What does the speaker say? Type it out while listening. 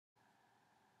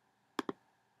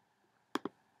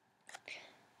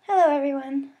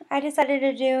everyone. I decided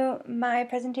to do my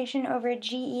presentation over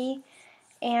GE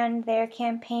and their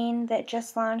campaign that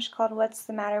just launched called What's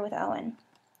the Matter with Owen.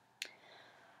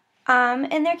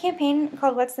 In their campaign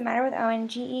called What's the Matter with Owen,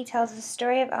 GE tells the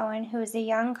story of Owen, who is a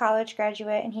young college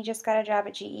graduate and he just got a job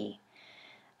at GE.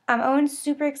 Owen's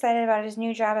super excited about his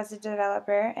new job as a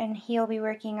developer, and he'll be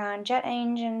working on jet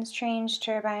engines, trains,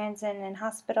 turbines, and in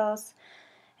hospitals.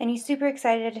 And he's super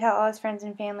excited to tell all his friends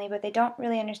and family, but they don't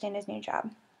really understand his new job.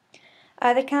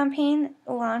 The campaign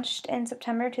launched in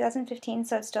September 2015,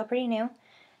 so it's still pretty new,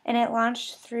 and it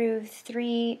launched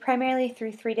primarily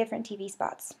through three different TV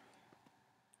spots.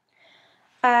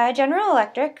 General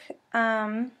Electric,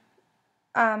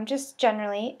 just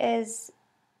generally, is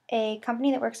a company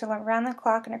that works around the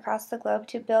clock and across the globe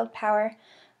to build, power,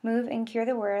 move, and cure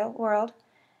the world.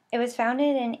 It was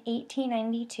founded in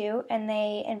 1892, and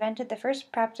they invented the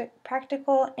first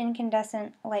practical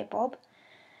incandescent light bulb.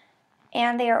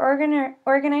 And they are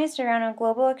organized around a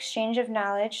global exchange of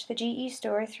knowledge, the GE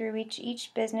store, through which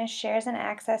each business shares and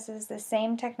accesses the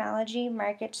same technology,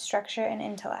 market, structure, and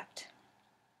intellect.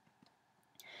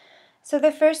 So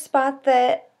the first spot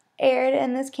that aired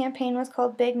in this campaign was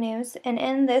called Big News, and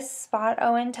in this spot,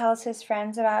 Owen tells his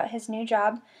friends about his new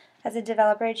job as a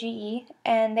developer at GE,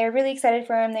 and they're really excited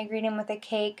for him. They greet him with a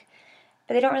cake,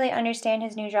 but they don't really understand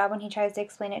his new job when he tries to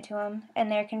explain it to them, and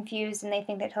they're confused, and they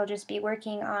think that he'll just be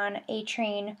working on a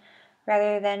train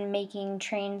rather than making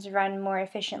trains run more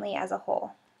efficiently as a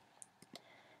whole.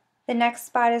 The next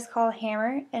spot is called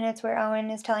Hammer, and it's where Owen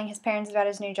is telling his parents about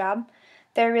his new job.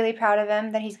 They're really proud of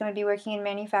him, that he's going to be working in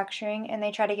manufacturing, and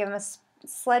they try to give him a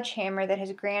sledgehammer that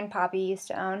his grandpappy used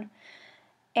to own.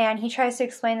 And he tries to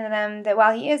explain to them that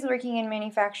while he is working in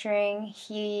manufacturing,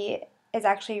 he is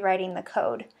actually writing the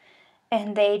code.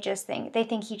 And they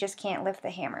think he just can't lift the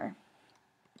hammer.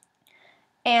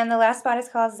 And the last spot is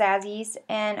called Zazzy's,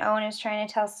 and Owen is trying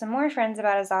to tell some more friends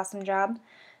about his awesome job,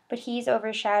 but he's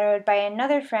overshadowed by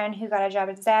another friend who got a job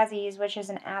at Zazzy's, which is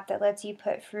an app that lets you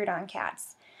put fruit on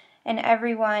cats. And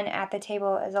everyone at the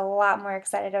table is a lot more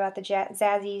excited about the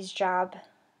Zazzy's job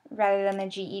rather than the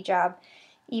GE job,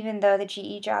 even though the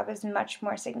GE job is much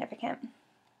more significant.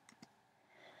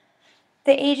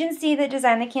 The agency that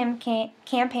designed the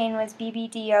campaign was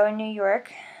BBDO in New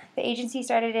York. The agency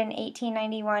started in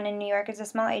 1891 in New York as a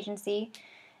small agency,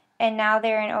 and now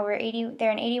they're in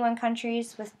 81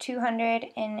 countries with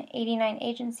 289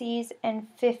 agencies and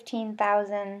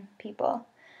 15,000 people.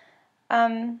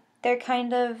 Their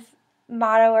kind of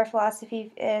motto or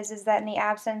philosophy is that in the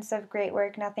absence of great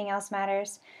work, nothing else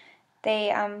matters.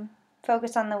 They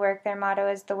focus on the work. Their motto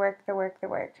is the work, the work, the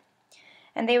work.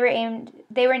 And they were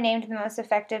named the most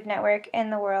effective network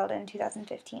in the world in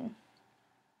 2015.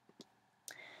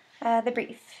 The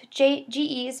brief. GE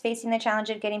is facing the challenge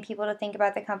of getting people to think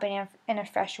about the company in a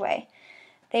fresh way.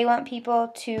 They want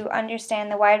people to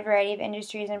understand the wide variety of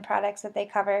industries and products that they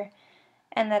cover,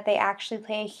 and that they actually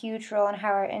play a huge role in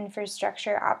how our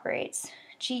infrastructure operates.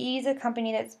 GE is a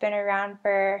company that's been around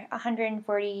for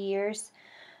 140 years,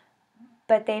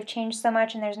 but they've changed so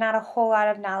much, and there's not a whole lot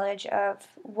of knowledge of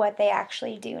what they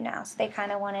actually do now. So they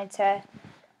kind of wanted to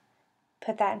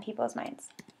put that in people's minds.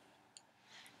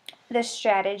 The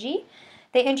strategy.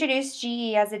 They introduced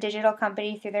GE as a digital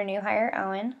company through their new hire,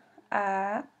 Owen.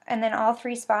 And then all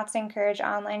three spots encourage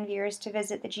online viewers to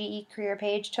visit the GE career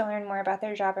page to learn more about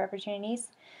their job opportunities.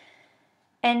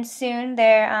 And soon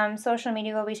their social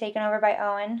media will be taken over by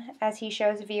Owen as he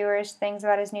shows viewers things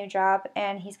about his new job,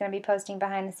 and he's going to be posting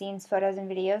behind the scenes photos and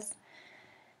videos.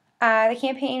 The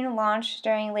campaign launched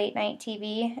during late night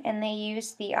TV, and they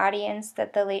used the audience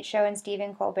that The Late Show and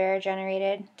Stephen Colbert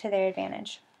generated to their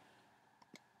advantage.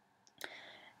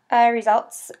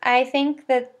 Results. I think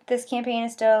that this campaign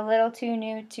is still a little too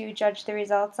new to judge the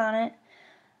results on it.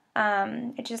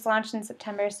 It just launched in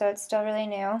September, so it's still really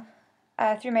new.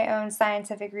 Through my own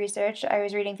scientific research, I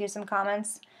was reading through some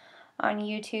comments on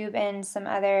YouTube and some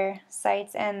other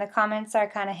sites, and the comments are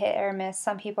kind of hit or miss.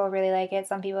 Some people really like it,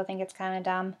 some people think it's kind of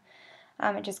dumb.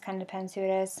 It just kind of depends who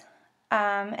it is.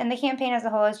 And the campaign as a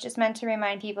whole is just meant to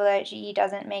remind people that GE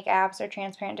doesn't make apps or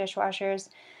transparent dishwashers,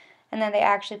 and that they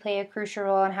actually play a crucial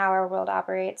role in how our world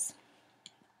operates.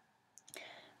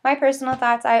 My personal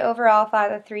thoughts, I overall thought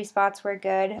the three spots were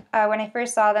good. When I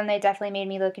first saw them, they definitely made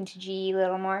me look into GE a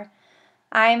little more.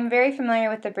 I'm very familiar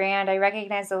with the brand. I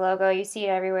recognize the logo. You see it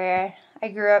everywhere.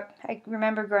 I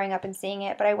remember growing up and seeing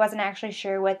it, but I wasn't actually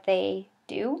sure what they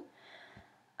do.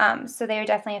 So they were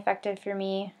definitely effective for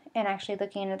me in actually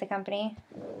looking into the company.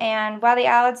 And while the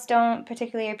ads don't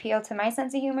particularly appeal to my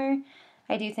sense of humor,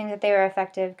 I do think that they were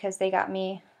effective because they got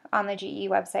me on the GE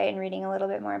website and reading a little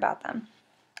bit more about them.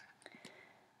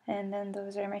 And then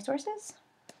those are my sources.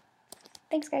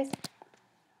 Thanks, guys.